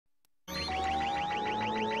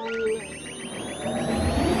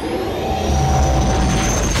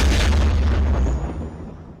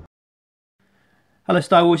Hello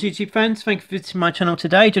Star Wars YouTube fans, thank you for visiting my channel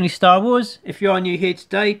today, Johnny Star Wars. If you are new here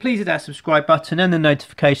today, please hit that subscribe button and the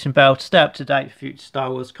notification bell to stay up to date for future Star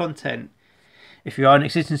Wars content. If you are an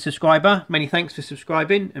existing subscriber, many thanks for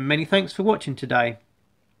subscribing and many thanks for watching today.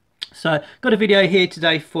 So, got a video here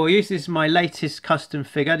today for you. This is my latest custom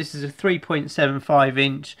figure. This is a 3.75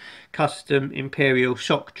 inch custom Imperial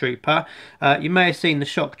Shock Trooper. You may have seen the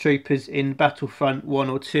Shock Troopers in Battlefront 1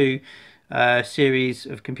 or 2 series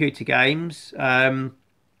of computer games.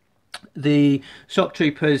 The Shock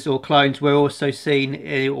Troopers or clones were also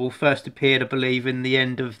seen or first appeared, I believe, in the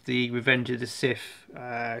end of the Revenge of the Sith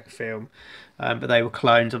film, but they were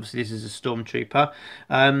clones. Obviously this is a Stormtrooper.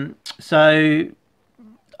 So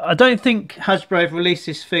I don't think Hasbro have released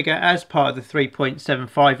this figure as part of the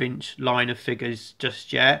 3.75 inch line of figures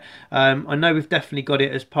just yet. I know we've definitely got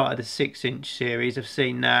it as part of the 6-inch series. I've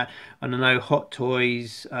seen that, and I know Hot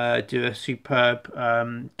Toys do a superb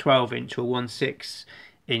 12-inch or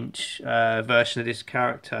 1/6-inch version of this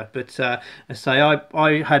character. But I say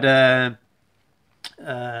I had a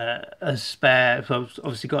spare. So I've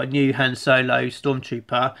obviously got a new Han Solo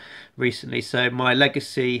Stormtrooper recently, so my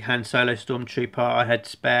legacy Han Solo Stormtrooper I had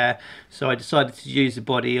spare, so I decided to use the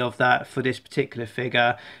body of that for this particular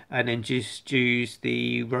figure, and then just use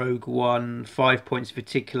the Rogue One 5 points of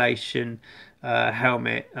articulation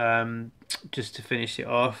helmet just to finish it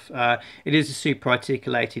off. It is a super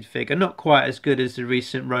articulated figure, not quite as good as the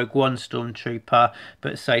recent Rogue One Stormtrooper,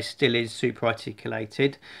 but say still is super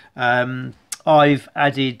articulated. I've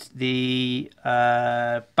added the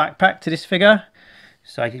backpack to this figure,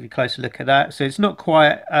 so I'll give you a closer look at that. So it's not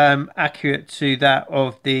quite accurate to that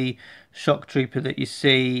of the Shock Trooper that you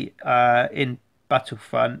see in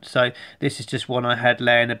Battlefront. So this is just one I had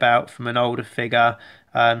laying about from an older figure,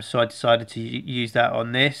 so I decided to use that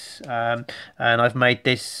on this. And I've made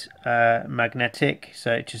this magnetic,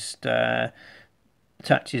 so it just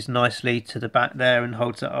attaches nicely to the back there and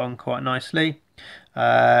holds it on quite nicely.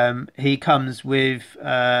 He comes with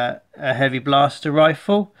a heavy blaster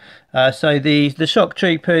rifle. So the Shock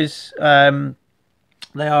Troopers,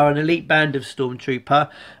 they are an elite band of Stormtrooper.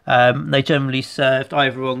 They generally served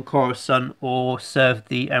either on Coruscant or served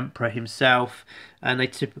the Emperor himself, and they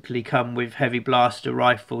typically come with heavy blaster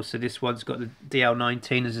rifles. So this one's got the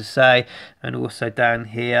DL-19, as I say, and also down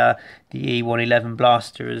here the E111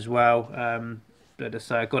 blaster as well. But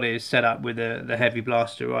as I say, I got it set up with the heavy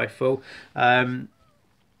blaster rifle.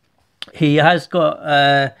 He has got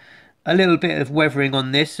a little bit of weathering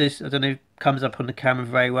on this. I don't know if it comes up on the camera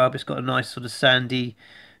very well, but it's got a nice sort of sandy,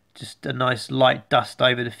 just a nice light dust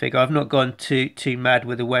over the figure. I've not gone too mad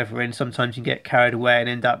with the weathering. Sometimes you can get carried away and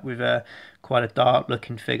end up with quite a dark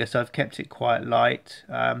looking figure, so I've kept it quite light.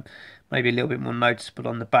 Maybe a little bit more noticeable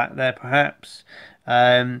on the back there perhaps.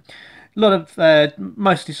 A lot of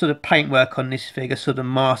mostly sort of paintwork on this figure, sort of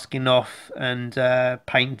masking off and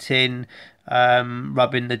painting,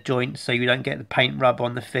 rubbing the joints so you don't get the paint rub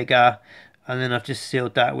on the figure, and then I've just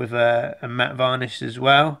sealed that with a matte varnish as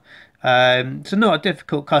well. So not a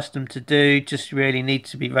difficult custom to do, just really need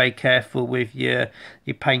to be very careful with your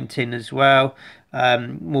painting as well.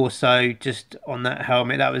 More so just on that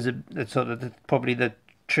helmet, that was a sort of probably the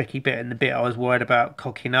tricky bit and the bit I was worried about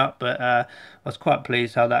cocking up, but I was quite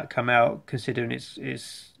pleased how that come out, considering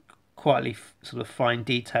it's quite sort of fine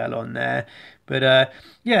detail on there. But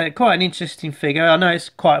yeah, quite an interesting figure. I know it's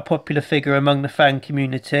quite a popular figure among the fan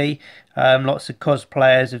community. Lots of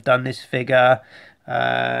cosplayers have done this figure,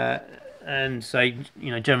 and so, you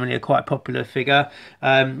know, generally a quite popular figure.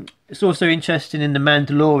 It's also interesting in the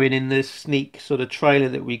Mandalorian, in the sneak sort of trailer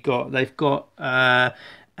that we got, they've got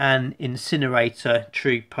an incinerator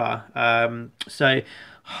trooper. So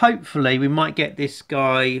hopefully we might get this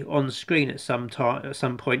guy on screen at some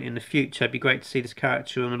point in the future. It'd be great to see this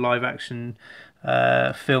character on a live action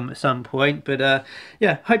film at some point. But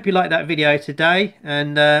yeah, hope you liked that video today,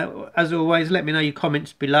 and as always, let me know your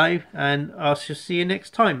comments below, and I shall see you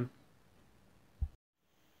next time.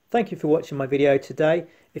 Thank you for watching my video today.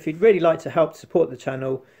 If you'd really like to help support the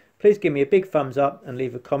channel, please give me a big thumbs up and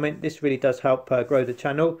leave a comment. This really does help grow the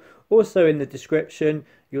channel. Also in the description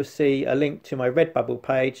you'll see a link to my Redbubble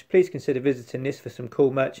page. Please consider visiting this for some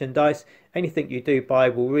cool merchandise. Anything you do buy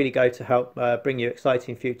will really go to help bring you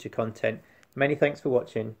exciting future content. Many thanks for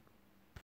watching.